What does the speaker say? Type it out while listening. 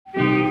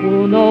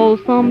know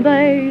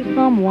someday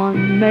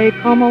someone may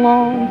come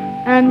along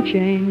and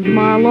change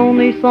my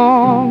lonely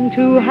song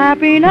to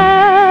happiness.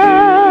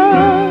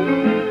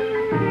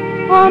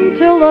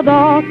 Until the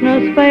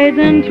darkness fades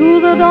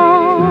into the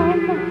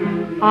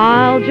dawn,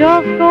 I'll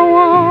just go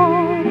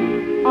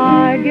on,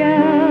 I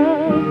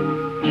guess,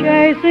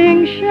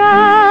 chasing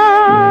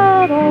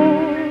shadows.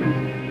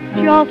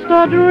 Just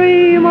a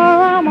dreamer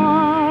am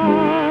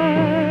I,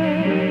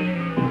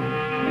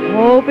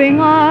 hoping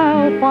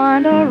I'll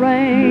find a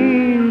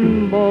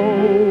rainbow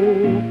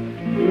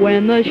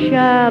when the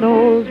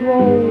shadows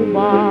roll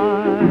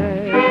by.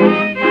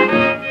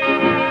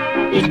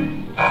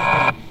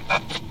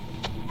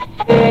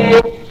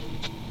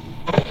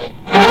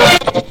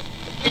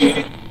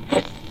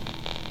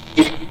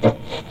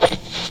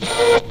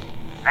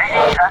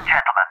 Ladies and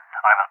gentlemen,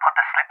 I will put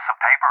the slips of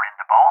paper in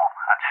the bowl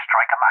and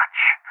strike a match.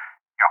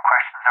 Your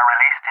questions are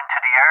released into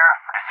the air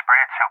for the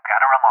spirits who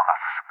gather among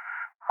us.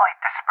 Might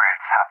the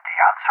spirits have the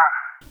answer?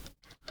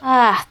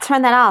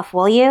 Turn that off,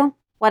 will you?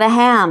 What a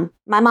ham.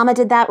 My mama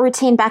did that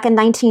routine back in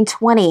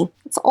 1920.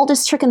 It's the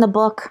oldest trick in the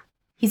book.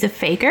 He's a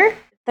faker?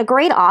 The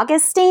great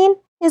Augustine?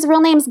 His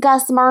real name's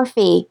Gus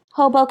Murphy,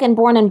 Hoboken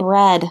born and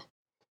bred.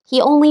 He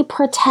only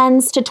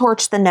pretends to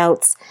torch the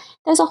notes.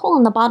 There's a hole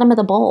in the bottom of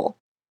the bowl.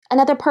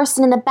 Another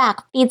person in the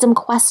back feeds him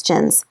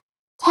questions.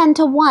 10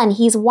 to 1,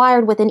 he's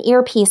wired with an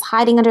earpiece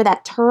hiding under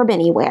that turban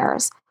he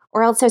wears,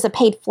 or else there's a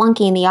paid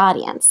flunky in the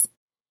audience.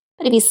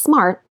 But if he's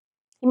smart,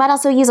 he might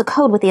also use a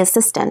code with the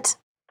assistant.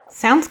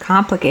 Sounds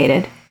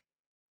complicated.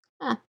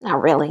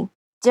 Not really.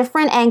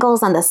 Different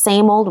angles on the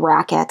same old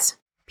racket.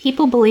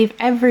 People believe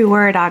every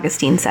word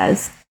Augustine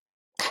says.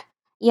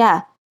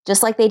 Yeah,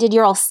 just like they did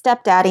your old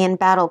stepdaddy in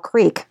Battle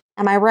Creek.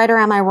 Am I right or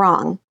am I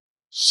wrong?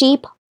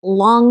 Sheep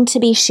long to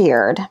be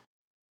sheared.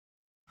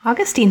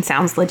 Augustine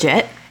sounds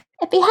legit.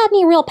 If he had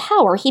any real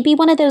power, he'd be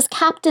one of those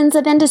captains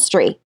of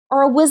industry,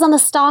 or a whiz on the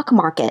stock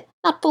market,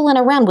 not fooling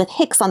around with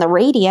Hicks on the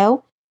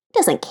radio. He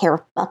doesn't care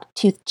if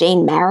Bucktooth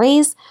Jane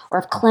marries, or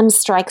if Clem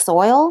strikes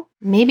oil.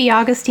 Maybe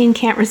Augustine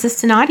can't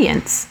resist an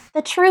audience.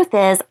 The truth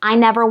is, I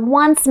never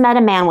once met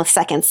a man with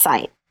second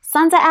sight.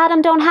 Sons of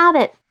Adam don't have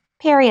it.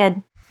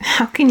 Period.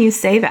 How can you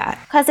say that?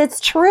 Because it's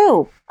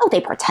true. Oh,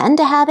 they pretend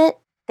to have it.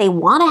 They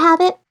want to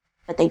have it,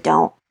 but they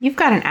don't. You've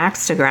got an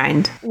axe to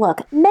grind.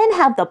 Look, men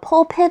have the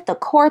pulpit, the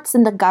courts,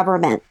 and the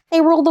government.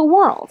 They rule the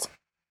world.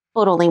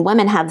 But only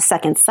women have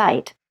second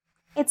sight.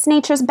 It's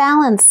nature's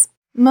balance.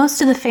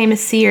 Most of the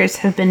famous seers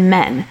have been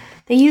men.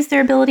 They use their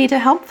ability to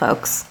help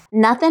folks.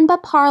 Nothing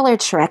but parlor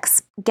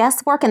tricks,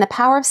 guesswork, and the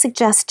power of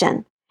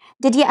suggestion.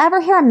 Did you ever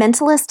hear a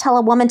mentalist tell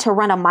a woman to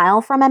run a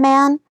mile from a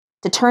man?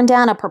 To turn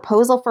down a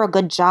proposal for a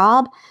good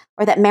job?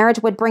 Or that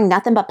marriage would bring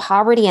nothing but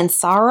poverty and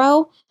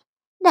sorrow?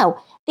 No,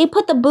 they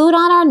put the boot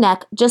on our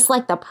neck just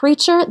like the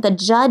preacher, the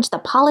judge, the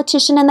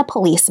politician, and the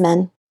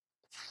policeman.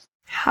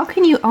 How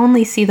can you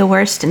only see the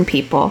worst in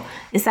people?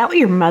 Is that what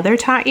your mother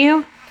taught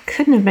you?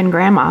 Couldn't have been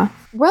Grandma.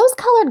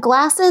 Rose-colored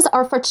glasses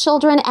are for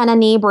children and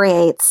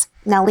inebriates.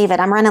 Now leave it,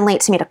 I'm running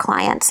late to meet a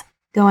client.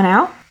 Going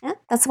out? Yeah,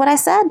 that's what I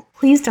said.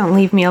 Please don't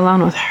leave me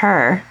alone with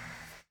her.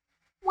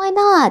 Why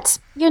not?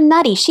 You're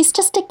nutty, she's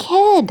just a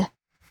kid.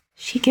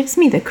 She gives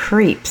me the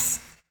creeps.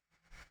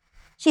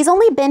 She's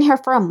only been here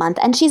for a month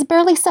and she's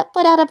barely set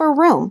foot out of her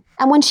room.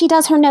 And when she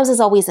does, her nose is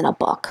always in a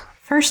book.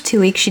 First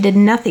 2 weeks she did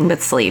nothing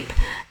but sleep.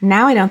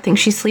 Now I don't think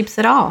she sleeps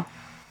at all.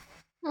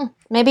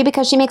 Maybe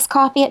because she makes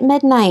coffee at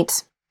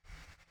midnight.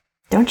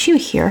 Don't you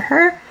hear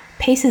her?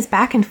 Paces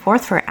back and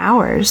forth for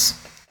hours.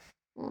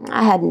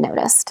 I hadn't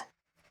noticed.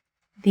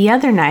 The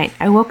other night,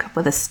 I woke up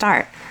with a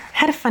start. I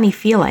had a funny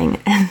feeling,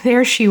 and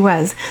there she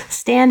was,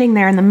 standing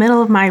there in the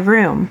middle of my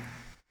room.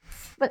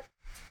 But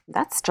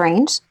that's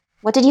strange.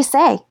 What did you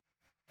say?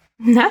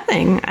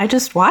 Nothing. I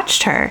just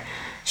watched her.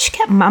 She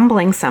kept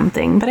mumbling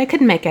something, but I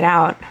couldn't make it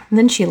out.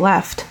 Then she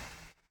left.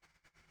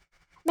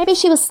 Maybe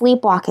she was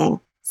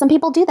sleepwalking. Some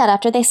people do that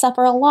after they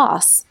suffer a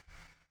loss.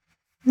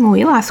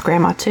 We lost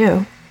Grandma,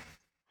 too.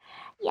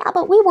 Yeah,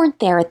 but we weren't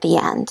there at the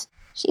end.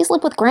 She's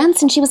lived with Gran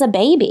since she was a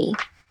baby.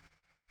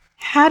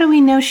 How do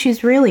we know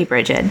she's really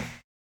Bridget?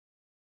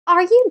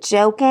 Are you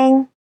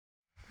joking?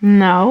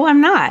 No,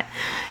 I'm not.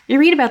 You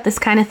read about this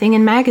kind of thing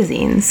in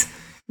magazines.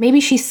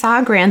 Maybe she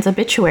saw Gran's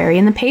obituary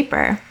in the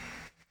paper.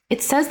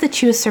 It says that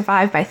she was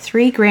survived by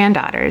 3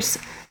 granddaughters,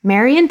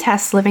 Mary and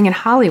Tess living in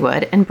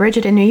Hollywood and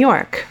Bridget in New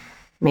York.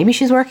 Maybe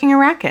she's working a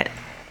racket.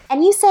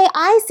 And you say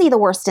I see the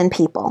worst in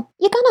people.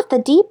 You got off the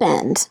deep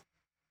end.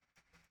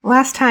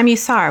 Last time you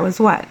saw her was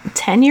what,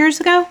 10 years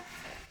ago?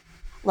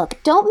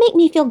 Look, don't make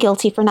me feel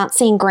guilty for not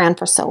seeing Gran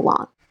for so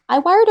long. I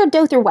wired her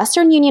dough through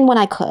Western Union when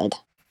I could.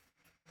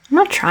 I'm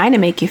not trying to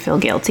make you feel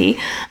guilty.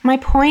 My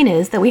point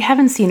is that we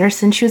haven't seen her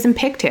since she was in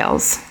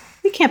pigtails.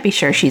 We can't be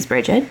sure she's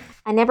Bridget.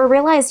 I never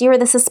realized you were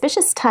the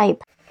suspicious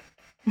type.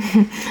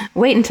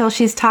 Wait until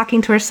she's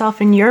talking to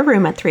herself in your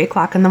room at 3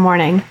 o'clock in the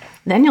morning.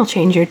 Then you'll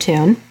change your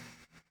tune.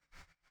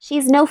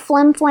 She's no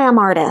flim-flam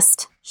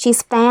artist.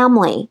 She's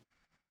family.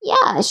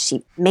 Yeah,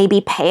 she may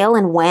be pale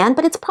and wan,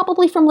 but it's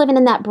probably from living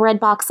in that bread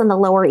box on the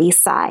Lower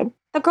East Side.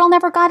 The girl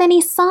never got any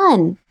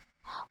sun.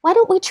 Why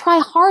don't we try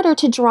harder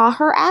to draw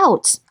her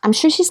out? I'm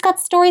sure she's got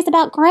stories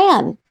about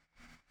Gran.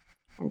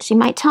 And she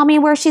might tell me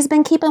where she's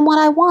been keeping what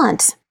I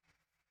want.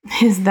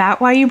 Is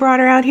that why you brought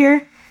her out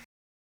here?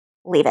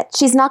 Leave it.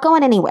 She's not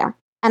going anywhere.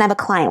 And I have a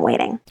client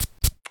waiting.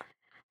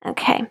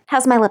 Okay,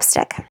 how's my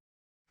lipstick?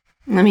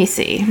 Let me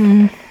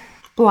see.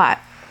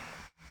 Black.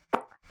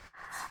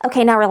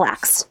 Okay, now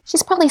relax.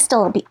 She's probably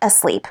still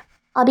asleep.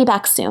 I'll be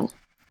back soon.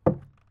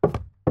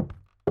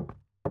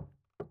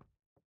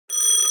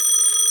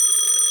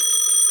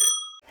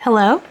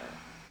 Hello?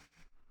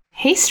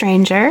 Hey,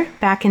 stranger.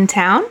 Back in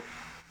town?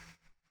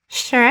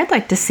 Sure, I'd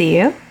like to see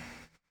you.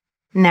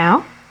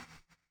 Now?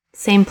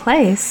 Same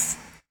place.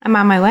 I'm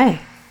on my way.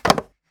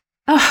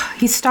 Oh,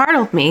 you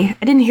startled me.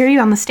 I didn't hear you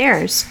on the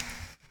stairs.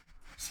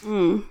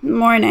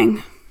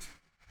 Morning.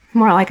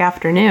 More like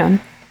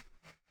afternoon.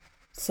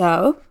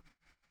 So?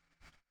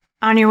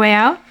 On your way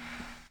out?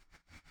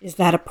 Is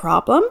that a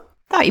problem?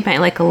 Thought you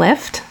might like a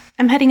lift.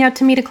 I'm heading out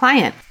to meet a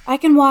client. I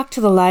can walk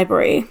to the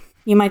library.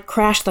 You might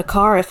crash the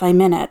car if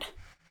I'm in it.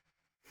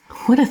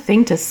 What a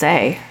thing to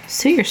say.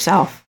 Suit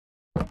yourself.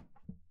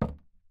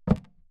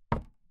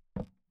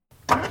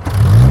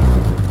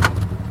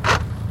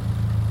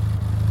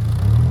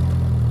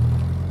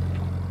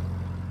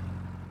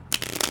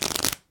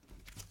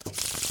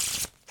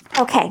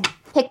 Okay,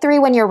 pick 3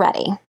 when you're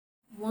ready.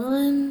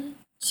 1,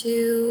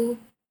 2,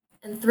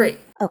 and 3.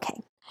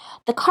 Okay.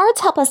 The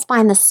cards help us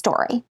find the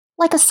story,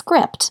 like a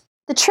script.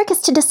 The trick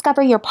is to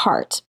discover your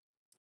part.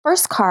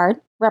 First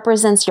card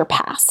represents your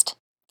past.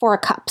 4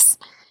 of Cups.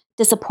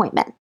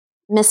 Disappointment.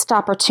 Missed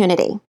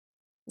opportunity.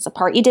 Is a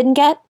part you didn't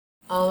get?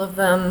 All of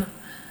them.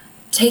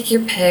 Take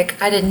your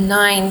pick. I did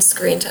 9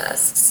 screen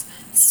tests.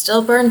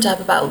 Still burned up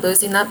about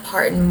losing that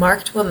part in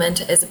Marked Woman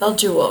to Isabel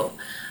Jewell.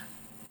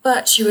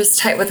 But she was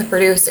tight with the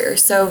producer,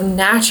 so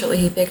naturally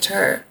he picked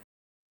her.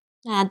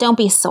 Don't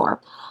be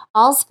sore.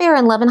 All's fair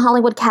in Love and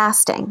Hollywood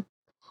casting.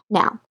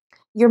 Now,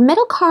 your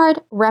middle card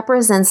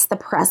represents the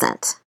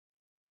present.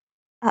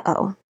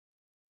 Uh-oh.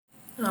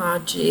 Aw,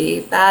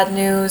 gee, bad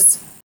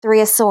news.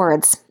 3 of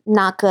Swords.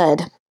 Not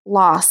good.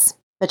 Loss.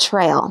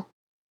 Betrayal.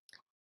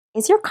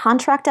 Is your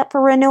contract up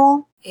for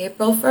renewal?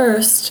 April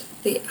 1st,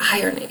 the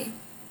irony.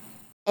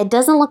 It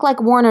doesn't look like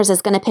Warner's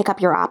is going to pick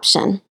up your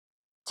option.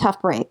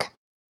 Tough break.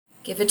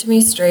 Give it to me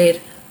straight.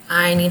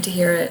 I need to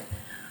hear it.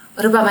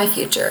 What about my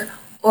future?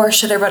 Or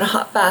should I run a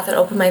hot bath and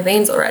open my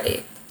veins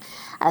already?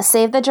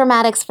 Save the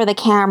dramatics for the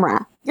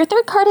camera. Your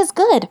 3rd card is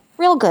good.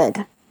 Real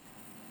good.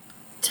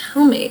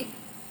 Tell me.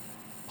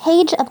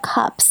 Page of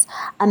Cups.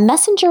 A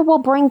messenger will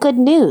bring good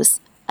news.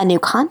 A new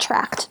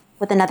contract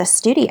with another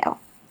studio.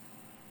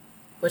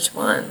 Which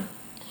one?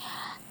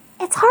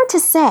 It's hard to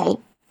say.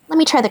 Let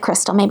me try the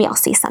crystal. Maybe I'll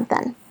see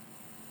something.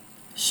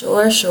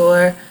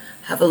 Sure.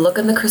 Have a look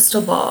in the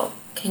crystal ball.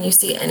 Can you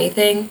see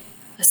anything?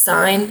 A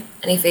sign?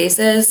 Any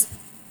faces?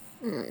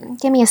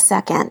 Give me a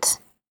second.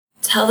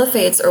 Tell the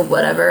fates or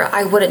whatever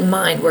I wouldn't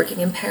mind working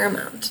in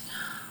Paramount.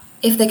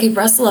 If they could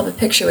rustle up a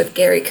picture with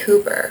Gary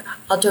Cooper,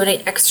 I'll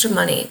donate extra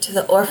money to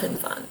the orphan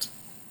fund.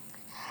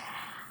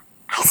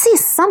 I see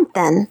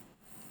something,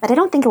 but I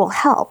don't think it will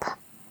help.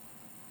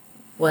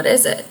 What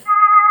is it?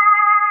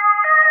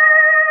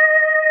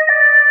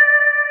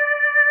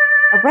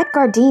 A red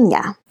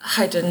gardenia.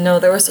 I didn't know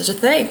there was such a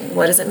thing.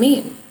 What does it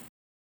mean?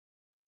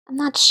 I'm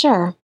not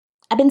sure.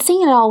 I've been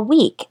seeing it all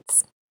week.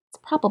 It's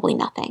probably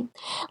nothing.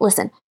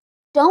 Listen,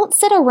 don't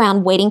sit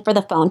around waiting for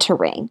the phone to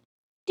ring.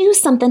 Do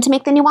something to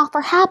make the new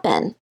offer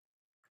happen.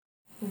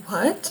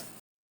 What?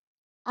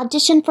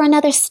 Audition for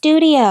another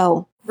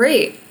studio.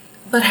 Great.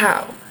 But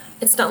how?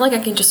 It's not like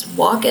I can just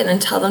walk in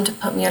and tell them to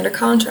put me under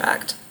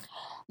contract.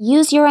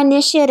 Use your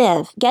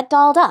initiative. Get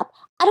dolled up.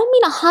 I don't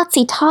mean a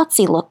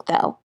hotsy-totsy look,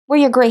 though. Wear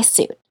your gray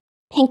suit.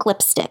 Pink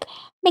lipstick.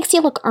 Makes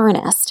you look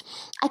earnest.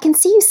 I can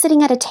see you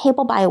sitting at a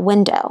table by a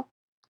window.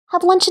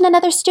 Have lunch in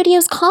another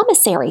studio's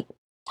commissary.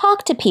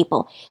 Talk to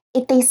people.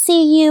 If they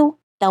see you,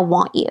 they'll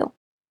want you.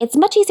 It's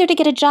much easier to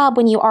get a job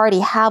when you already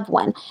have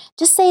one.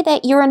 Just say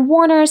that you're in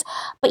Warner's,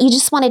 but you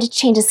just wanted to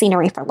change the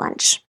scenery for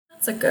lunch.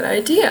 That's a good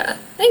idea.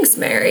 Thanks,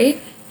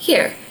 Mary.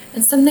 Here,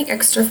 and something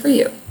extra for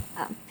you.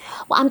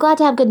 Well, I'm glad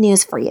to have good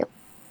news for you.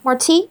 More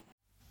tea?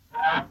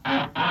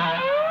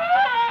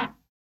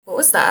 What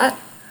was that?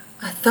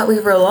 I thought we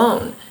were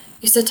alone.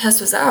 You said Tess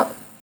was out.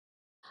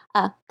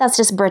 That's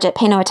just Bridget.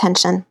 Pay no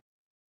attention.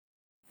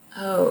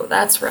 Oh,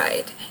 that's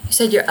right. You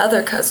said your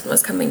other cousin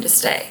was coming to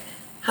stay.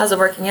 How's it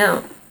working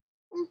out?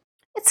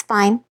 It's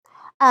fine.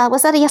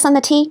 Was that a yes on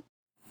the tea?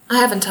 I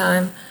haven't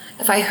time.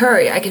 If I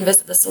hurry, I can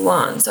visit the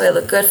salon, so I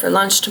look good for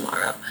lunch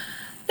tomorrow.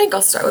 I think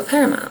I'll start with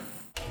Paramount.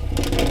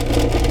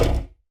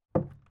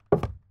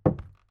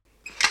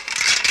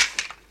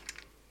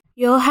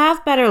 You'll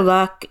have better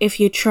luck if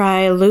you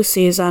try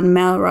Lucy's on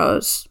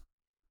Melrose.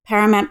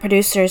 Paramount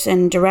producers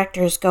and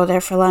directors go there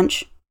for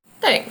lunch.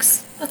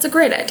 Thanks. That's a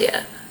great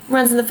idea.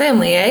 Runs in the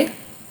family, eh?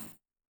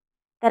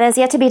 That has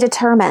yet to be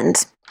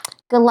determined.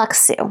 Good luck,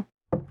 Sue.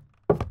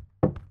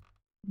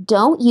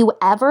 Don't you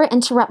ever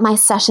interrupt my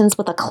sessions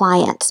with a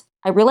client.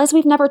 I realize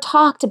we've never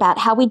talked about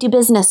how we do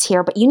business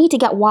here, but you need to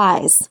get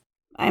wise.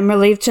 I'm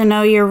relieved to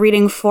know you're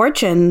reading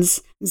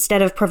fortunes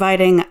instead of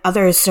providing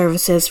other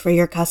services for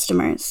your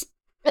customers.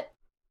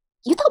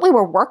 You thought we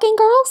were working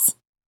girls?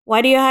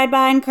 Why do you hide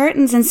behind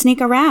curtains and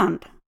sneak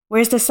around?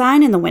 Where's the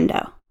sign in the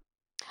window?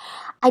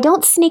 I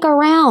don't sneak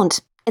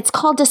around. It's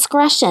called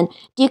discretion.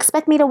 Do you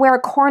expect me to wear a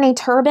corny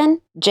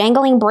turban,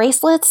 jangling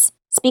bracelets,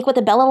 speak with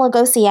a Bela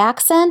Lugosi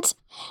accent?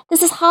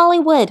 This is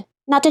Hollywood,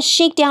 not to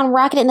shake down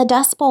racket in the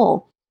Dust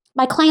Bowl.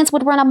 My clients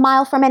would run a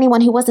mile from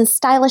anyone who wasn't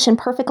stylish and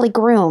perfectly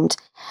groomed.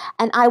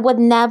 And I would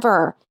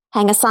never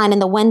hang a sign in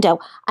the window.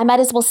 I might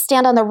as well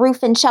stand on the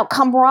roof and shout,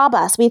 "Come rob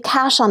us. We have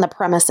cash on the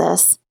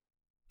premises."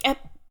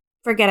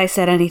 Forget I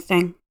said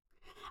anything.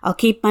 I'll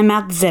keep my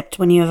mouth zipped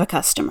when you have a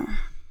customer.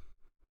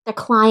 They're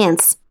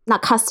clients,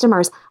 not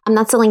customers. I'm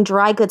not selling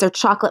dry goods or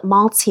chocolate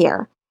malts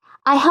here.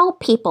 I help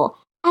people,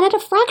 and at a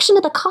fraction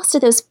of the cost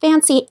of those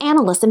fancy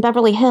analysts in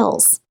Beverly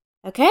Hills.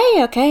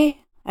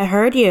 Okay. I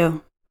heard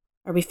you.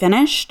 Are we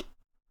finished?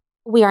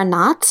 We are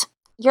not.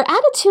 Your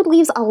attitude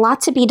leaves a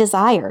lot to be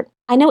desired.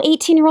 I know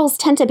 18-year-olds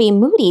tend to be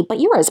moody, but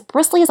you're as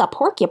bristly as a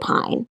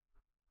porcupine.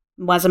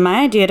 Wasn't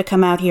my idea to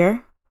come out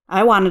here.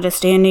 I wanted to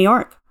stay in New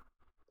York.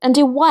 And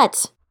do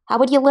what? How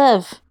would you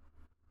live?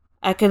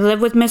 I could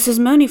live with Mrs.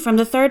 Mooney from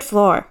the 3rd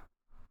floor.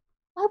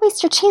 Why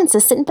waste your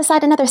chances sitting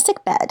beside another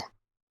sick bed?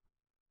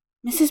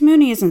 Mrs.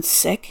 Mooney isn't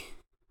sick.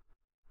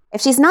 If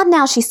she's not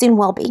now, she soon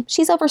will be.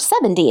 She's over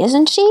 70,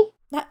 isn't she?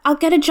 I'll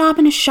get a job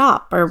in a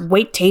shop or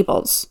wait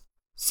tables.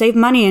 Save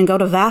money and go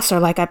to Vassar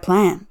like I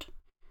planned.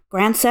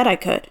 Grant said I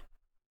could.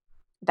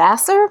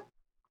 Vassar?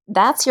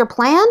 That's your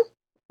plan?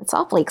 It's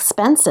awfully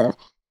expensive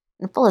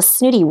and full of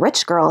snooty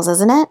rich girls,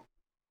 isn't it?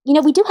 You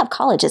know, we do have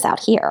colleges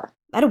out here.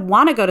 I don't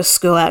want to go to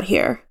school out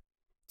here.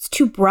 It's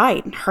too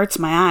bright and hurts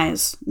my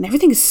eyes, and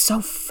everything is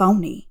so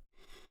phony.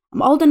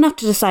 I'm old enough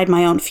to decide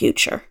my own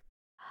future.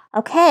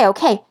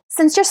 Okay.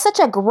 Since you're such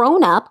a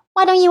grown-up,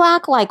 why don't you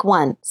act like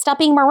one? Stop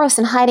being morose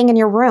and hiding in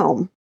your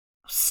room.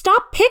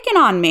 Stop picking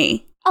on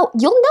me. Oh,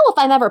 you'll know if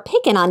I'm ever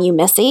picking on you,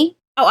 Missy.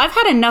 Oh, I've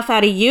had enough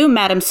out of you,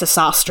 Madame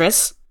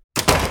Sesostris.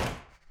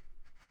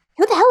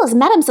 Who the hell is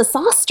Madame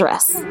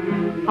Sesostris?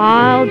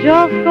 I'll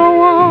just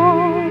go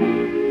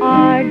on,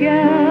 I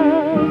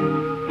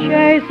guess,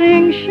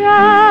 chasing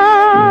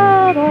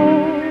shadows.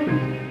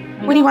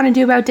 What do you want to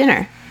do about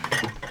dinner?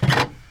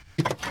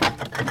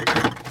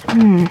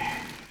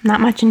 Not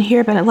much in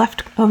here but a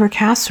leftover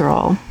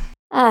casserole.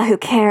 Who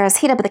cares?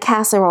 Heat up the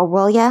casserole,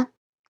 will ya?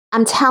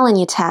 I'm telling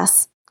you,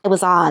 Tess, it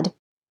was odd.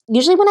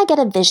 Usually when I get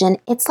a vision,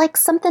 it's like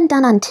something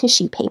done on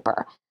tissue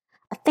paper,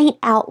 a faint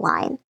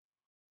outline.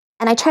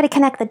 And I try to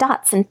connect the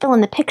dots and fill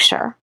in the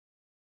picture.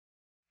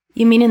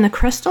 You mean in the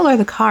crystal or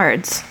the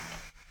cards?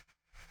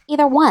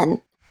 Either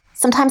one.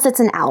 Sometimes it's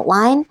an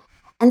outline,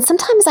 and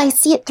sometimes I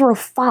see it through a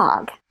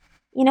fog.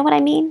 You know what I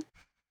mean?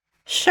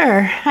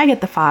 Sure, I get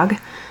the fog.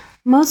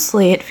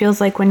 Mostly it feels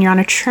like when you're on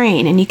a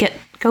train and you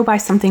go by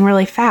something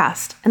really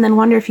fast and then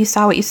wonder if you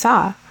saw what you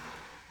saw.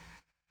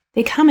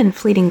 They come in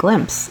fleeting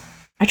glimpse.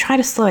 I try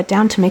to slow it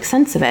down to make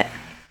sense of it.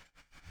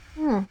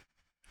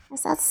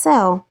 Is that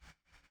so?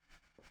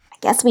 I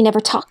guess we never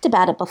talked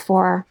about it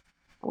before.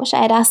 I wish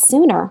I had asked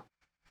sooner.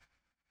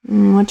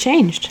 What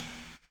changed?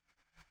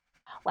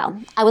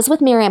 Well, I was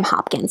with Miriam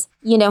Hopkins.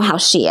 You know how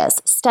she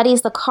is.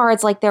 Studies the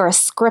cards like they're a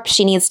script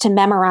she needs to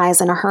memorize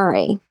in a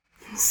hurry.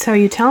 So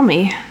you tell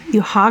me,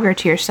 you hog her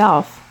to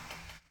yourself.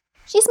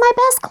 She's my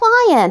best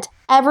client.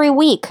 Every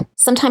week,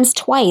 sometimes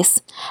twice.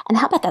 And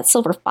how about that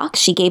silver fox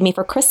she gave me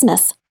for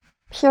Christmas?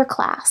 Pure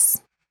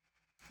class.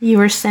 You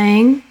were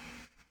saying?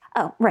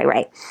 Oh,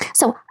 right.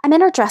 So I'm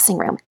in her dressing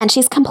room, and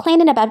she's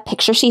complaining about a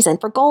picture she's in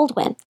for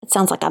Goldwyn. It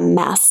sounds like a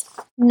mess.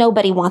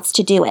 Nobody wants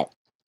to do it.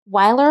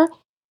 Weiler,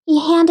 he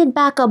handed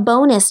back a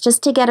bonus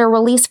just to get her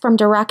release from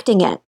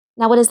directing it.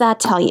 Now, what does that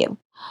tell you?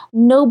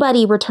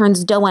 Nobody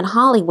returns dough in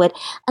Hollywood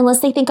unless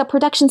they think a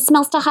production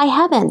smells to high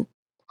heaven.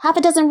 Half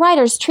a dozen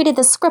writers treated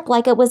the script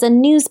like it was a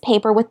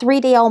newspaper with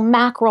 3-day-old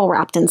mackerel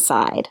wrapped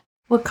inside.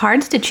 What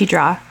cards did she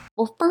draw?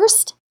 Well,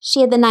 first,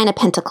 she had the 9 of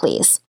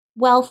Pentacles,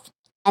 wealth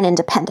and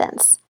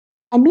independence.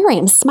 And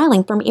Miriam's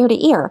smiling from ear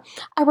to ear,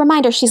 a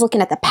reminder she's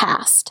looking at the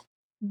past.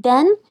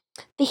 Then,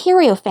 the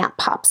Hierophant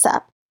pops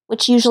up,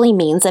 which usually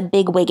means a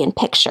big wig in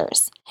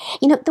pictures.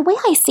 You know, the way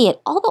I see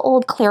it, all the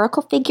old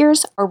clerical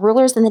figures or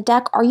rulers in the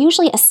deck are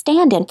usually a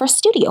stand-in for a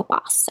studio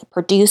boss, a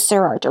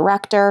producer or a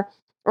director,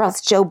 or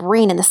else Joe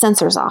Breen in the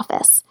censor's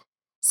office.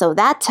 So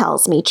that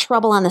tells me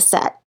trouble on the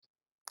set.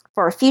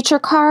 For a future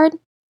card,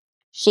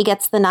 she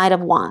gets the Knight of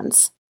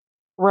Wands.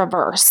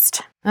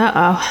 Reversed.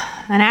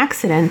 Uh-oh, an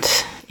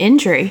accident,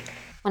 injury.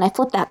 When I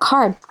flipped that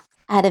card,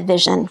 I had a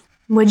vision.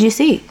 What'd you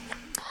see?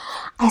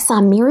 I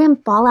saw Miriam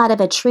fall out of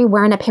a tree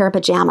wearing a pair of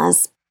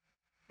pajamas.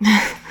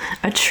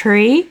 A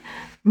tree?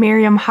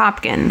 Miriam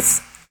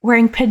Hopkins,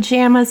 wearing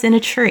pajamas in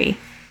a tree.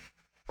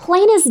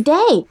 Plain as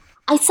day.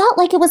 I saw it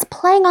like it was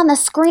playing on the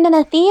screen in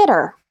a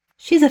theater.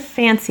 She's a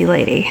fancy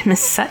lady in a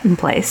Sutton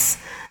place.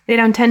 They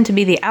don't tend to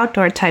be the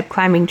outdoor type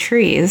climbing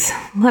trees,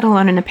 let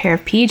alone in a pair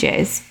of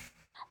PJs.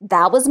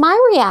 That was my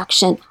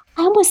reaction.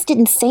 I almost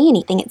didn't say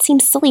anything. It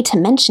seemed silly to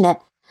mention it.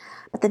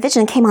 but the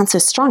vision came on so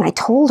strong I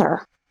told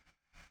her.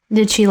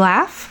 Did she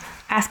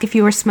laugh? Ask if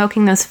you were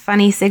smoking those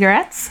funny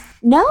cigarettes?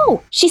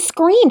 No, she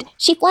screamed.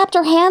 She flapped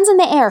her hands in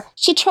the air.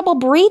 She had trouble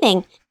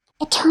breathing.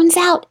 It turns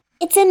out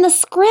it's in the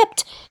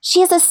script.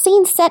 She has a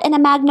scene set in a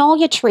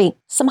magnolia tree.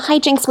 Some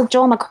hijinks with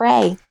Joel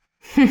McCrea.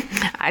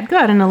 I'd go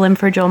out on a limb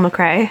for Joel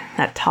McCrea,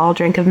 that tall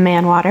drink of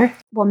man water.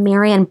 Well,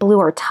 Marian blew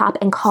her top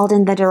and called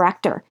in the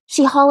director.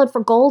 She hollered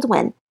for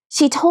Goldwyn.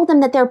 She told them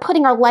that they're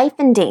putting her life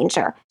in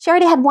danger. She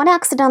already had one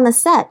accident on the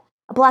set,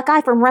 a black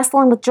eye from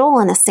wrestling with Joel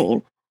in a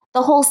scene.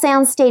 The whole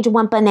soundstage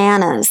went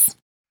bananas.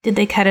 Did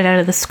they cut it out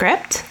of the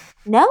script?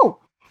 No.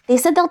 They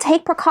said they'll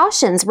take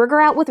precautions, rig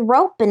her out with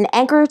rope, and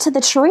anchor her to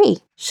the tree.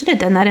 Should have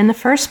done that in the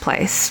first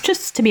place,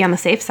 just to be on the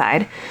safe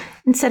side,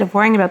 instead of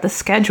worrying about the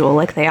schedule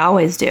like they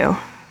always do.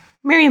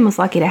 Miriam was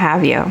lucky to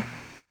have you.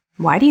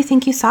 Why do you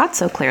think you saw it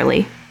so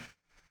clearly?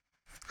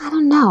 I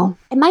don't know.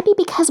 It might be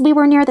because we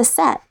were near the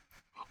set.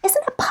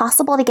 Isn't it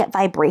possible to get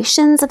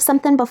vibrations of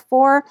something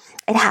before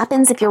it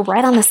happens if you're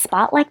right on the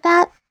spot like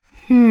that?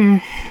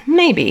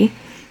 Maybe.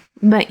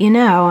 But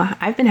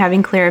I've been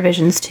having clear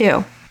visions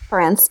too. For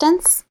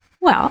instance?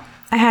 Well,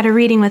 I had a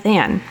reading with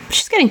Anne.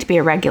 She's getting to be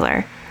a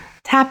regular.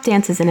 Tap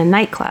dances in a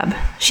nightclub.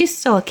 She's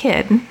still a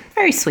kid.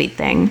 Very sweet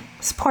thing.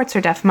 Supports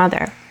her deaf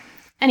mother.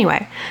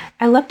 Anyway,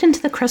 I looked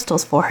into the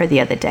crystals for her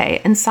the other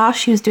day and saw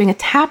she was doing a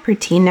tap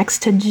routine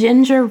next to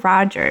Ginger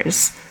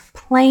Rogers.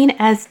 Plain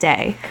as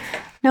day.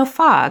 No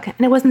fog, and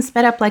it wasn't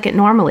sped up like it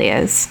normally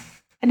is.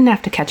 I didn't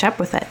have to catch up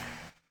with it.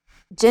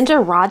 Ginger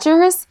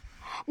Rogers?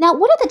 Now,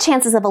 what are the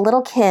chances of a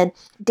little kid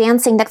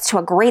dancing next to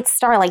a great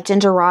star like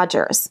Ginger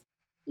Rogers?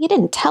 You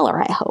didn't tell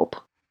her, I hope.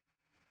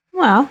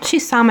 Well, she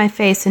saw my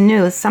face and knew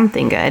it was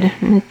something good,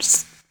 and it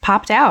just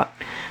popped out.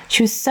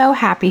 She was so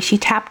happy she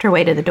tapped her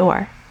way to the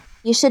door.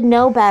 You should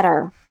know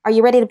better. Are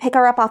you ready to pick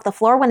her up off the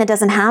floor when it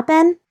doesn't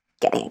happen?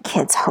 Getting a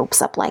kid's hopes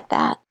up like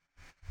that.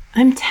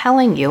 I'm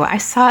telling you, I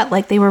saw it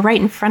like they were right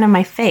in front of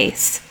my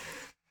face.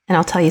 And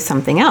I'll tell you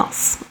something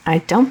else. I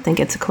don't think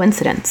it's a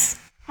coincidence.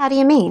 How do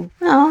you mean?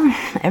 Well,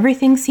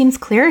 everything seems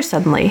clearer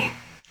suddenly.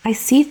 I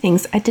see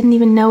things I didn't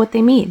even know what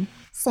they mean.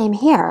 Same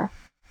here.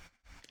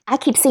 I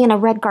keep seeing a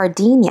red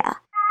gardenia.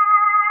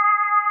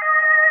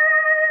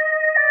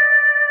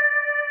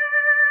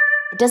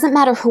 It doesn't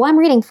matter who I'm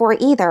reading for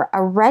either.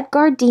 A red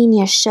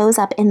gardenia shows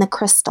up in the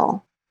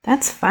crystal.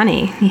 That's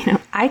funny.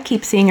 I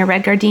keep seeing a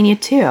red gardenia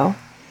too.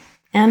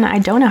 And I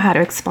don't know how to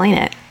explain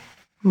it.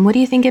 What do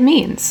you think it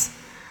means?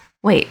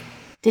 Wait,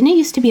 didn't it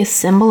used to be a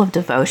symbol of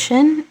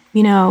devotion?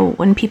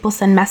 When people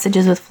send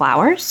messages with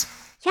flowers?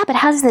 Yeah, but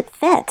how does it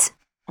fit?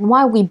 And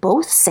why are we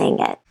both saying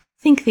it?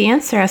 I think the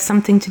answer has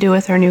something to do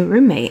with our new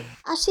roommate.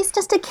 She's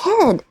just a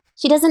kid.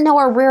 She doesn't know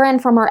her rear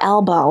end from her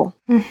elbow.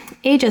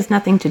 Age has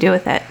nothing to do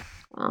with it.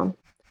 Well,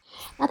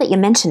 now that you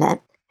mention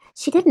it,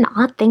 she did an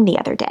odd thing the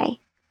other day.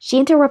 She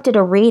interrupted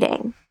a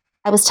reading.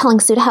 I was telling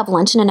Sue to have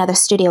lunch in another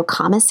studio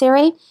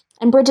commissary,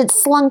 and Bridget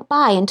slunk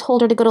by and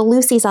told her to go to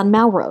Lucy's on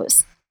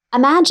Melrose.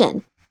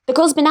 Imagine, the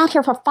girl's been out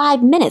here for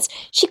 5 minutes.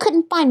 She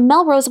couldn't find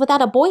Melrose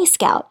without a Boy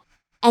Scout.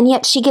 And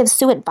yet she gives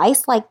Sue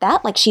advice like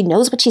that, like she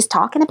knows what she's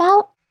talking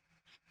about?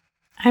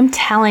 I'm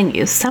telling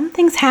you,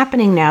 something's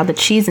happening now that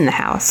she's in the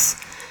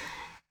house.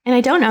 And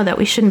I don't know that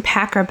we shouldn't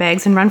pack our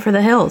bags and run for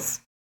the hills.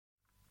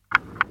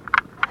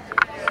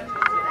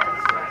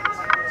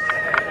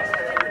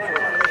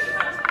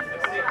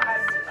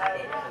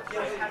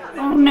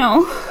 Oh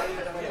no.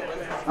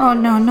 Oh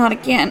no, not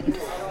again.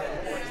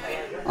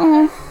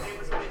 Oh.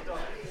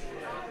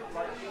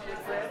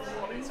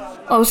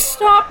 Oh,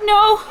 stop,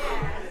 no.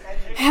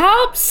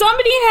 Help,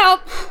 somebody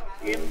help.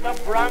 In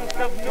the Bronx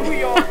of New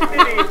York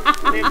City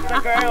lives a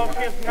girl,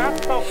 she's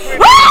not so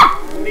pretty.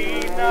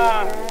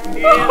 Lena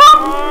is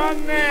her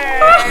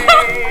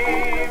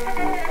name.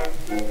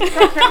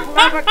 Such a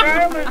clever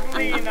girl is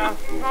Lena.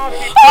 How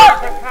she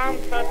plays a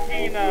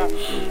concertina.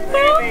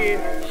 Really,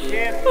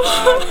 it's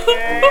a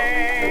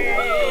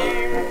shame.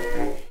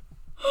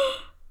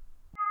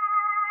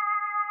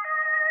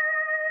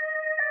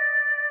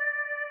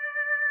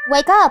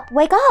 Wake up,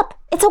 wake up.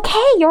 It's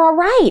okay, you're all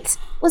right. It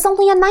was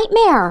only a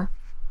nightmare.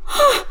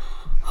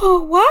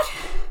 Oh, what?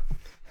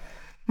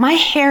 My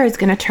hair is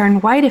going to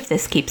turn white if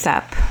this keeps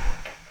up.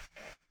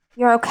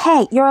 You're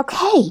okay, you're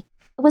okay.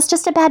 It was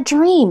just a bad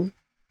dream.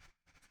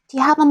 Do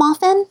you have them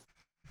often?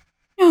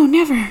 No,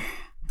 never.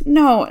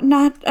 No,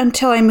 not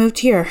until I moved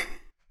here.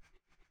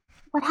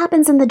 What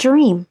happens in the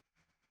dream?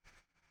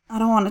 I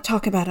don't want to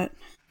talk about it.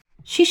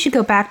 She should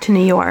go back to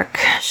New York.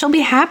 She'll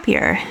be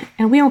happier,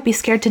 and we won't be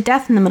scared to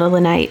death in the middle of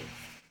the night.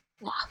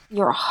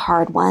 You're a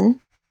hard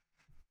one.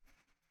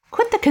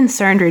 Quit the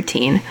concerned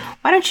routine.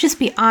 Why don't you just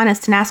be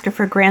honest and ask her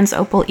for Grand's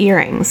opal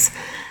earrings?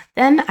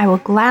 Then I will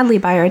gladly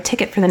buy her a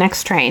ticket for the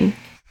next train.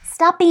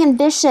 Stop being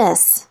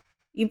vicious.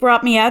 You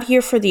brought me out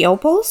here for the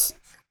opals?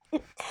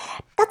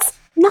 That's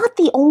not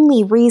the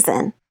only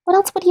reason. What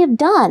else would you have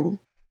done?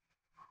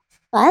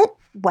 But,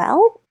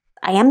 well,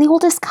 I am the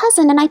oldest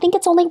cousin, and I think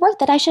it's only right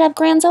that I should have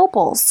Grand's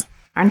opals.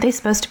 Aren't they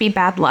supposed to be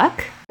bad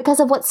luck? Because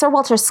of what Sir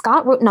Walter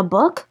Scott wrote in a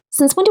book?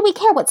 Since when do we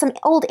care what some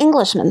old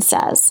Englishman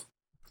says?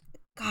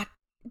 God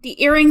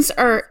The earrings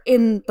are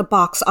in the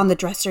box on the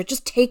dresser.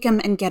 Just take them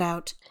and get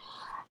out.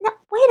 Now,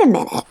 wait a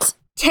minute.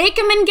 Take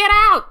them and get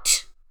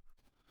out!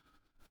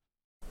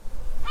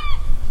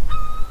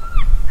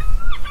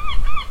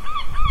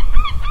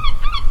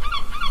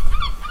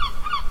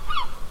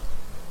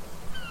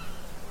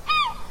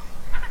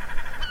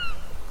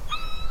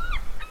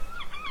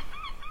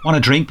 Want a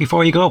drink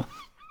before you go?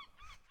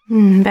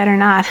 Better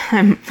not.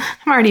 I'm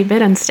already a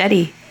bit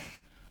unsteady.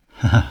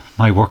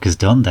 My work is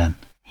done then.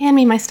 Hand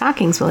me my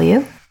stockings, will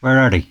you? Where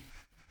are they?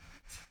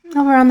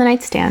 Over on the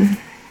nightstand.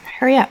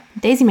 Hurry up.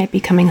 Daisy might be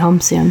coming home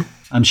soon.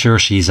 I'm sure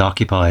she's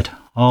occupied.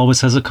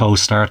 Always has a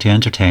co-star to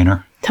entertain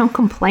her. Don't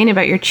complain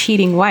about your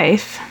cheating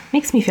wife.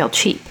 Makes me feel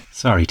cheap.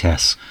 Sorry,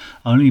 Tess.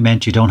 I only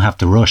meant you don't have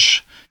to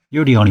rush.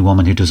 You're the only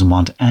woman who doesn't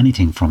want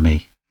anything from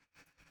me.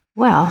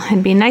 Well,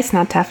 it'd be nice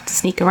not to have to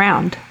sneak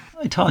around.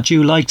 I thought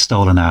you liked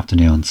stolen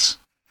afternoons.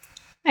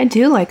 I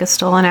do like a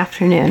stolen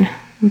afternoon,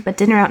 but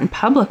dinner out in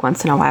public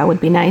once in a while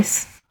would be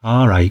nice.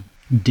 All right,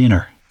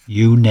 dinner.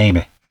 You name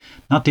it.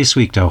 Not this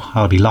week, though.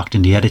 I'll be locked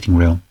in the editing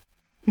room.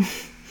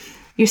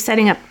 You're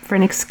setting up for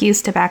an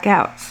excuse to back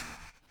out.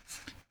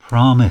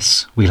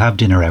 Promise, we'll have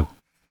dinner out.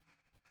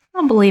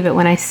 I'll believe it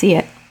when I see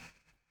it.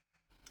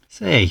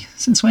 Say,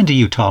 since when do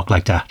you talk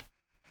like that?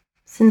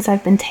 Since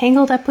I've been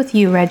tangled up with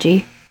you,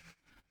 Reggie.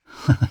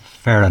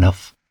 Fair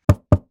enough.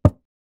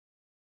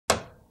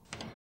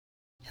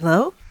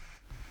 Hello?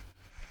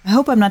 I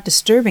hope I'm not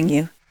disturbing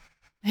you.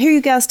 I hear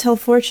you gals tell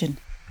fortune.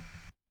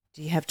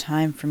 Do you have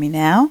time for me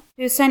now?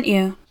 Who sent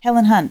you?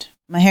 Helen Hunt,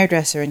 my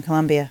hairdresser in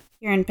Columbia.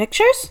 You're in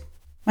pictures?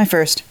 My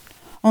first.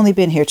 Only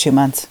been here 2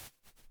 months.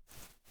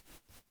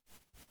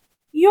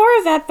 You're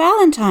Yvette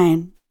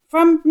Valentine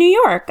from New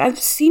York. I've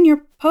seen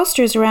your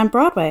posters around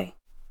Broadway.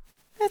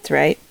 That's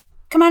right.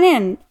 Come on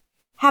in.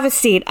 Have a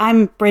seat.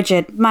 I'm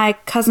Bridget. My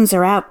cousins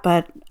are out,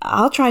 but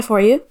I'll try for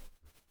you.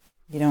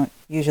 You don't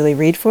usually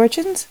read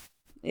fortunes?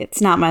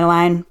 It's not my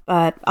line,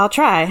 but I'll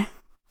try.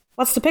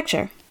 What's the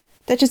picture?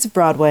 Duchess of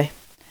Broadway.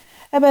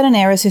 About an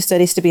heiress who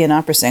studies to be an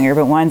opera singer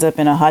but winds up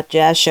in a hot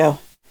jazz show.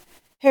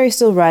 Harry's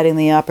still riding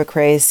the opera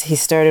craze he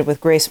started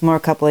with Grace Moore a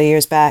couple of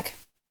years back.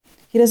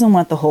 He doesn't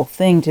want the whole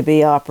thing to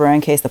be opera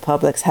in case the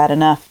public's had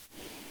enough.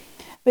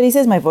 But he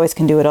says my voice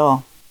can do it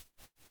all.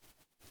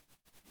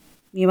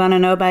 You want to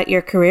know about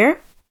your career?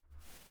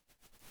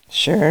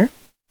 Sure.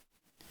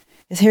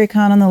 Is Harry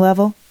Conn on the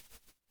level?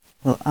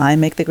 Will I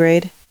make the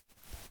grade?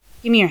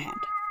 Give me your hand.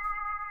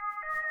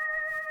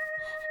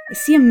 I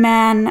see a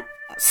man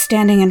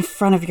standing in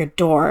front of your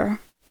door.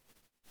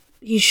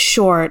 He's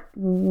short,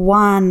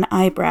 one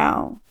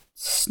eyebrow,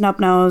 snub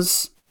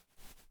nose,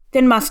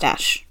 thin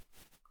mustache,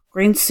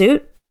 green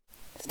suit.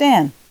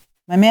 Stan,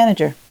 my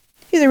manager.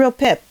 He's a real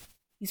pip.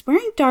 He's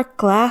wearing dark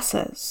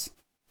glasses.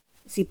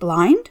 Is he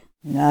blind?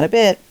 Not a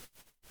bit.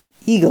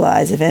 Eagle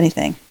eyes, if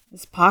anything.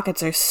 His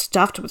pockets are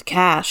stuffed with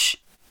cash.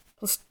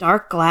 Plus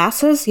dark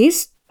glasses?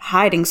 He's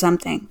hiding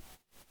something.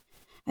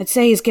 I'd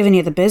say he's giving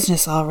you the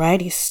business all right.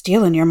 He's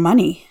stealing your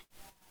money.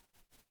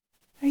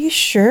 Are you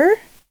sure?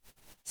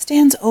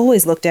 Stan's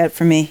always looked out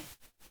for me.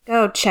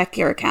 Go check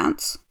your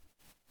accounts.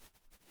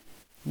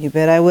 You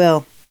bet I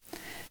will.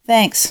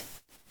 Thanks.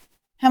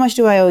 How much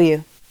do I owe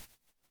you?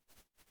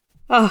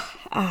 Oh,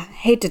 I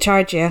hate to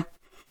charge you.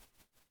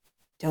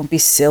 Don't be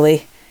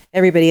silly.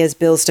 Everybody has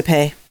bills to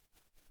pay.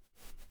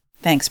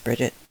 Thanks,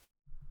 Bridget.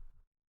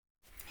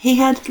 He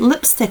had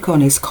lipstick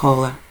on his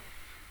collar.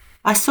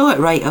 I saw it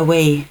right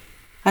away.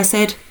 I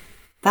said,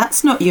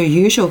 "That's not your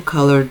usual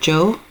colour,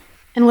 Joe."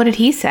 And what did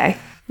he say?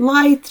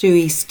 Lied through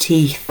his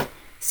teeth.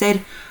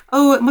 Said,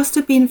 "Oh, it must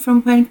have been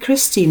from when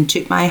Christine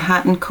took my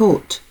hat and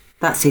coat."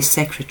 That's his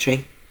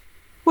secretary.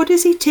 What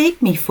does he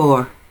take me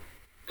for?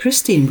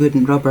 Christine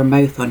wouldn't rub her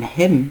mouth on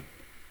him.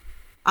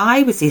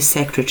 I was his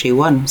secretary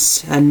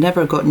once and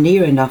never got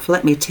near enough,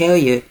 let me tell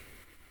you,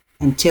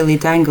 until he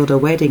dangled a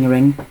wedding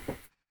ring.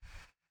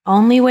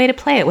 Only way to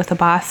play it with a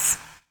boss.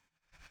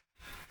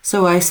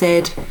 So I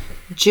said,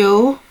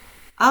 "Joe,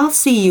 I'll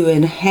see you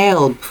in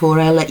hell before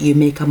I let you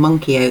make a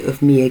monkey out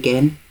of me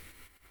again."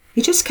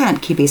 He just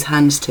can't keep his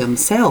hands to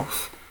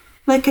himself,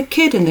 like a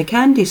kid in the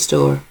candy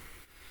store.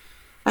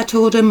 I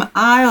told him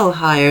I'll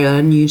hire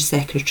a new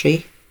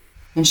secretary,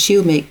 and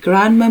she'll make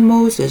Grandma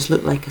Moses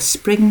look like a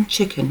spring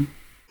chicken.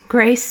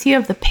 Grace, you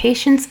have the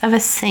patience of a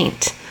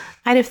saint.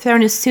 I'd have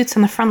thrown his suits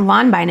on the front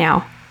lawn by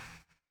now.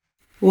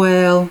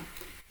 Well,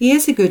 he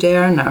is a good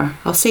earner,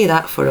 I'll say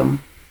that for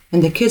him,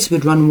 and the kids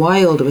would run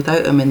wild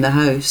without him in the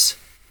house.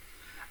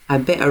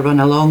 I'd better run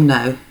along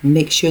now and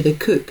make sure the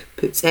cook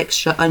puts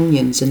extra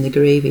onions in the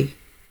gravy.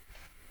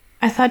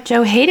 I thought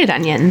Joe hated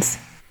onions.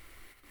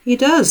 He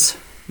does,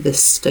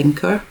 this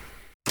stinker.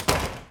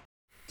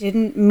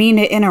 Didn't mean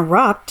to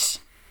interrupt.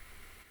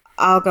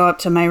 I'll go up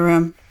to my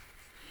room.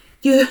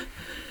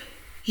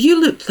 You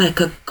looked like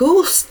a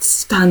ghost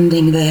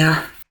standing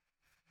there.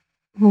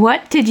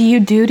 What did you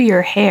do to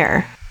your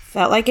hair?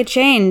 Felt like a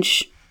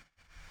change.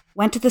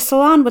 Went to the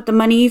salon with the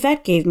money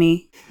Yvette gave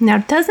me. Now,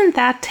 doesn't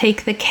that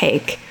take the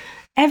cake?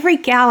 Every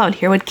gal out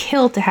here would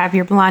kill to have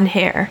your blonde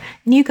hair,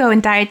 and you go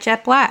and dye it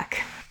jet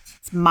black.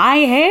 It's It's my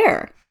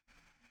hair.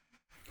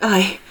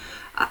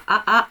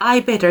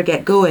 I better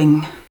get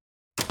going.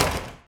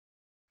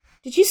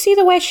 Did you see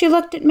the way she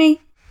looked at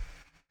me?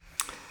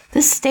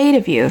 This state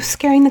of you,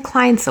 scaring the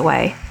clients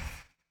away.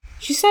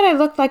 She said I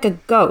looked like a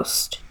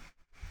ghost.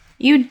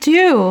 You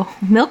do.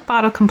 Milk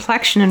bottle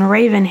complexion and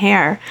raven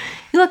hair.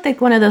 You look like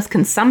one of those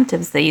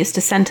consumptives they used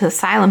to send to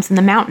asylums in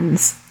the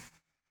mountains.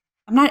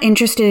 I'm not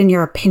interested in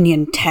your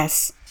opinion,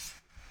 Tess.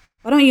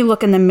 Why don't you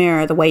look in the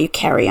mirror the way you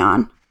carry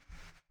on?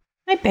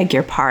 I beg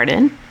your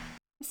pardon.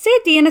 I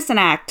saved the innocent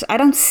act. I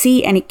don't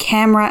see any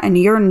camera and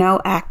you're no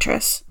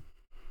actress.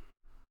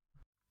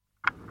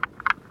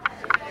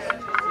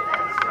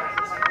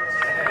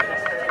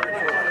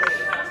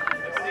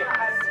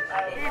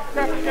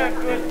 Such a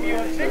good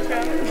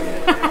musician.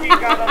 She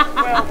got a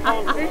swell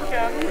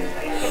position.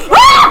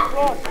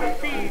 Across the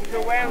sea to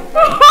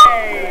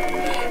Enterprise.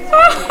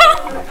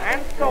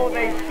 And so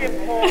they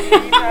shipped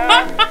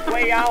Paulina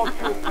way out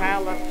to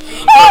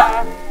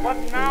Palestina. But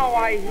now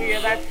I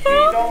hear that she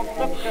don't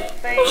look the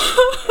same.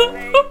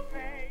 They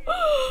say.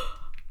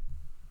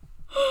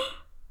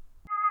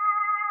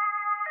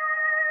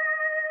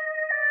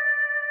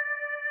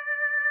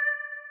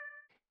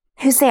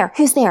 Who's there?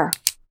 Who's there?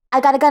 I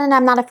got a gun and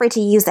I'm not afraid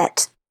to use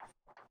it.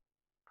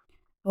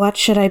 What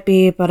should I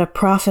be but a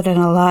prophet and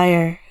a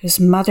liar, whose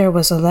mother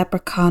was a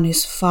leprechaun,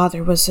 whose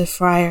father was a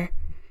friar?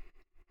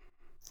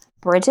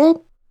 Bridget,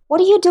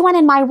 what are you doing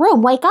in my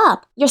room? Wake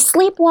up. You're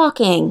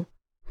sleepwalking.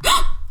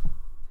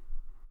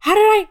 How did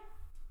I...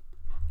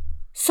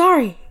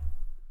 Sorry.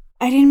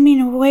 I didn't mean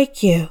to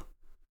wake you.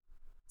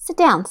 Sit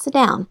down, sit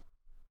down.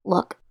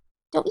 Look,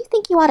 don't you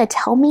think you ought to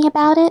tell me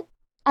about it?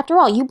 After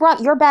all, you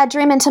brought your bad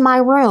dream into my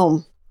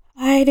room.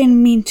 I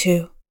didn't mean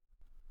to.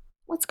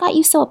 What's got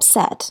you so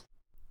upset?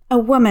 A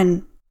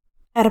woman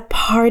at a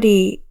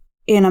party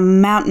in a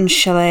mountain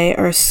chalet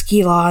or a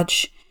ski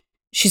lodge.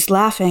 She's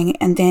laughing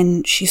and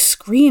then she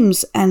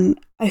screams and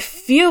I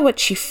feel what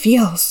she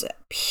feels.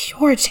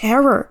 Pure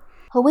terror.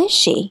 Who is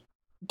she?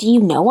 Do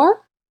you know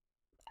her?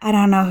 I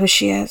don't know who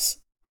she is.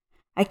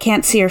 I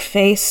can't see her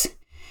face.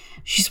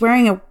 She's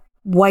wearing a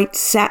white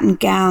satin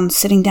gown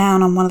sitting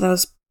down on one of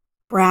those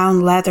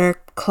brown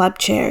leather club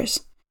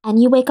chairs. And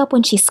you wake up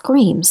when she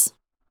screams?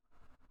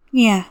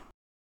 Yeah.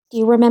 Do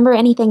you remember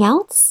anything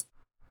else?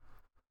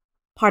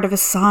 Part of a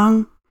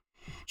song.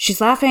 She's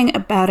laughing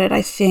about it,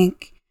 I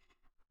think.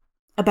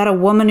 About a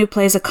woman who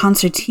plays a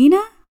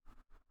concertina?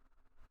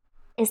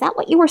 Is that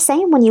what you were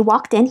saying when you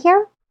walked in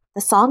here?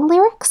 The song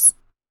lyrics?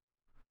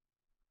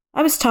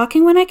 I was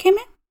talking when I came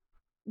in?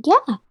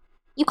 Yeah.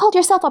 You called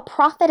yourself a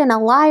prophet and a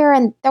liar,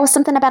 and there was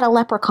something about a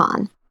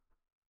leprechaun.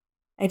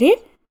 I did?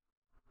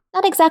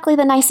 Not exactly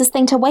the nicest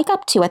thing to wake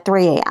up to at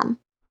 3 a.m.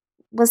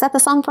 Was that the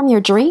song from your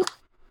dream?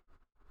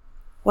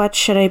 What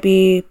should I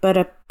be but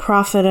a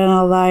prophet and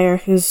a liar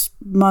whose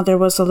mother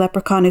was a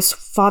leprechaun, whose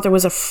father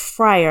was a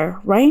friar,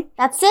 right?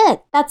 That's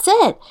it. That's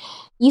it.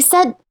 You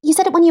said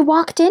it when you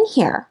walked in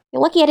here.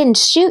 You're lucky I didn't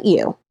shoot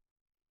you.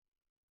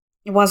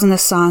 It wasn't a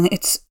song.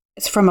 It's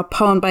from a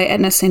poem by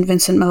Edna St.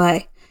 Vincent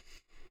Millay.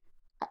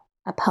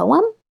 A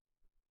poem?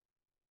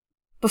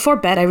 Before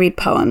bed, I read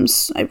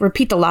poems. I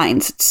repeat the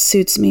lines. It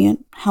suits me. It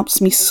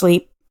helps me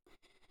sleep.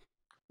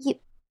 You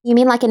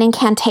mean like an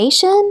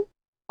incantation?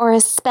 Or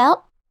a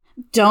spell?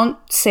 Don't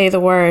say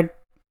the word.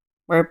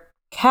 We're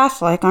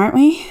Catholic, aren't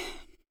we?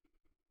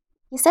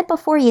 You said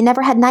before you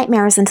never had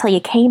nightmares until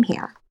you came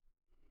here.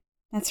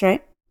 That's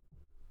right.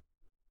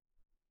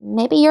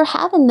 Maybe you're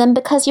having them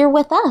because you're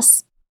with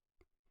us.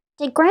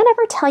 Did Gran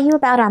ever tell you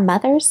about our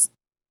mothers?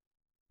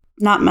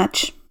 Not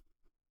much.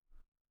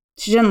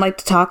 She didn't like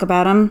to talk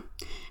about them.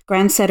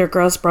 Gran said her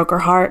girls broke her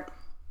heart.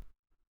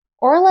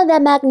 Orla the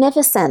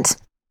Magnificent.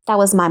 That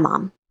was my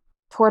mom.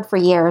 Toured for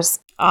years.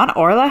 Aunt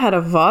Orla had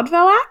a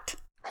vaudeville act?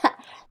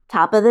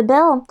 Top of the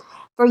bill.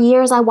 For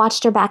years I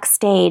watched her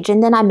backstage,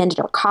 and then I mended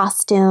her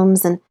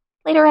costumes, and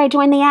later I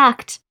joined the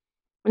act.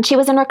 When she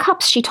was in her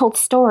cups, she told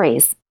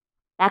stories.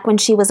 Back when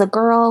she was a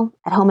girl,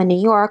 at home in New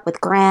York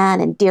with Gran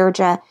and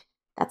Deirdre,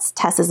 that's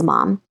Tess's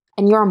mom,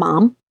 and your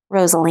mom,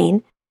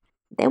 Rosaline,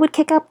 they would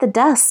kick up the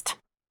dust.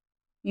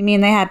 You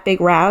mean they had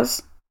big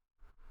rows?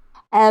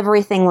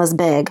 Everything was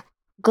big.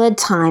 Good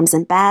times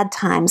and bad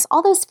times,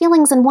 all those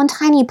feelings in one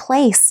tiny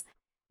place.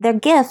 Their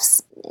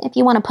gifts, if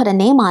you want to put a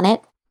name on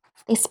it,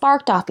 they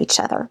sparked off each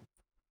other.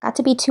 Got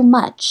to be too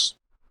much,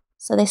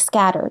 so they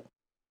scattered.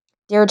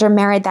 Deirdre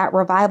married that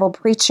revival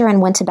preacher and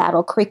went to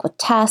Battle Creek with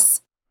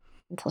Tess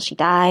until she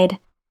died.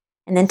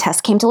 And then Tess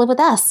came to live with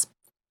us.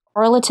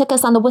 Orla took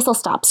us on the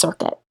whistle-stop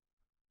circuit.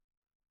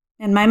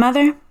 And my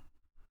mother?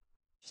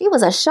 She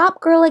was a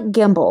shop girl at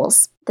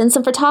Gimbel's. Then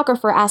some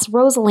photographer asked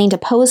Rosaline to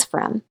pose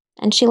for him,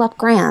 and she left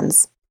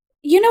Gran's.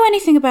 You know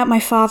anything about my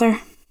father?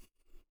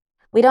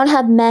 We don't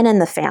have men in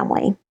the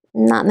family,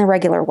 not in the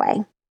regular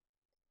way.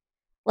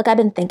 Look, I've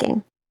been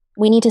thinking.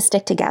 We need to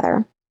stick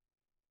together.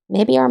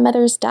 Maybe our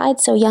mothers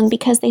died so young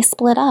because they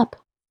split up.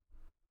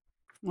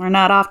 We're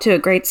not off to a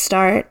great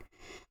start.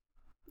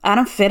 I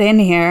don't fit in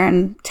here,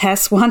 and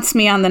Tess wants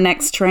me on the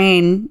next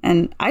train,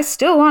 and I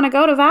still want to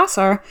go to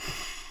Vassar.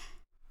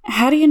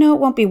 How do you know it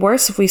won't be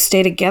worse if we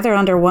stay together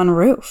under one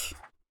roof?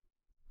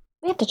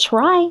 We have to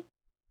try.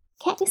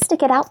 Can't you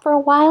stick it out for a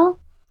while?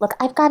 Look,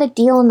 I've got a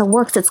deal in the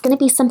works. It's going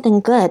to be something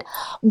good.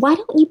 Why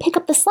don't you pick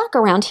up the slack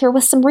around here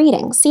with some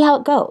reading? See how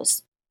it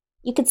goes.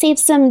 You could save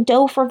some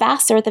dough for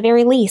Vassar at the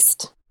very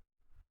least.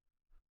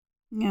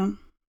 Yeah,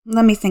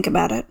 let me think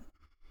about it.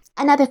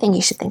 Another thing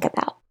you should think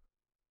about.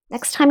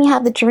 Next time you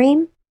have the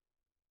dream,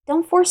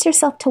 don't force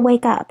yourself to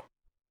wake up.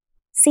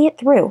 See it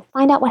through.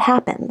 Find out what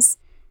happens.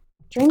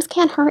 Dreams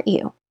can't hurt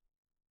you.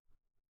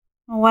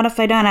 Well, what if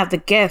I don't have the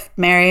gift,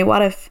 Mary?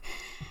 What if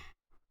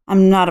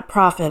I'm not a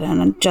prophet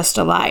and I'm just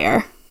a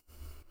liar?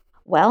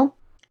 Well,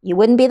 you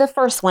wouldn't be the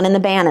first one in the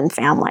Bannon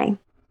family.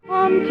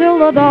 Until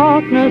the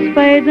darkness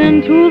fades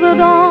into the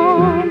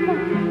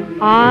dawn,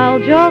 I'll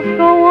just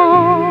go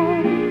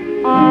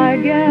on, I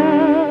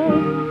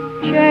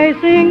guess,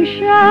 chasing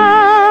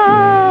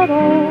shadows,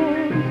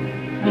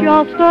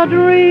 just a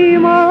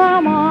dreamer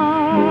am I,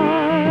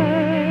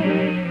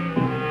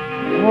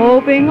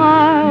 hoping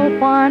I'll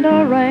find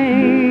a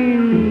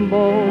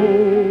rainbow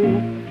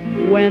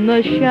when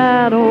the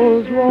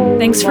shadows roll.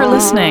 Thanks for by.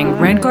 listening.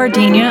 Red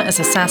Gardenia is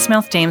a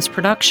Sassmouth Dames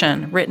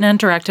production, written and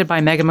directed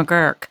by Megan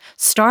McGurk,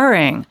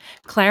 starring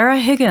Clara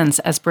Higgins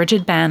as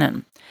Bridget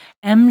Bannon,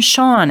 M.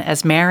 Shawn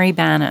as Mary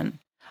Bannon,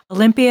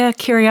 Olympia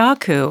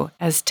Kiriakou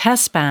as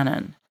Tess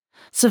Bannon,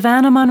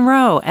 Savannah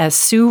Monroe as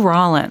Sue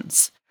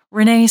Rollins,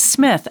 Renee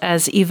Smith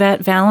as Yvette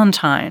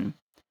Valentine,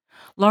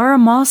 Laura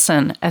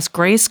Mawson as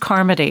Grace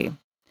Carmody,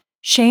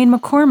 Shane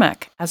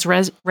McCormick as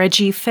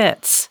Reggie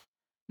Fitz,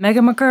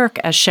 Megan McGurk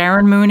as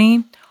Sharon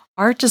Mooney,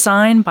 art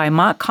design by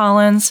Mott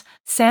Collins,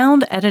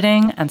 sound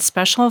editing and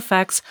special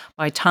effects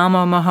by Tom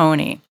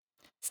O'Mahony.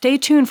 Stay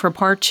tuned for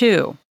part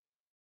 2.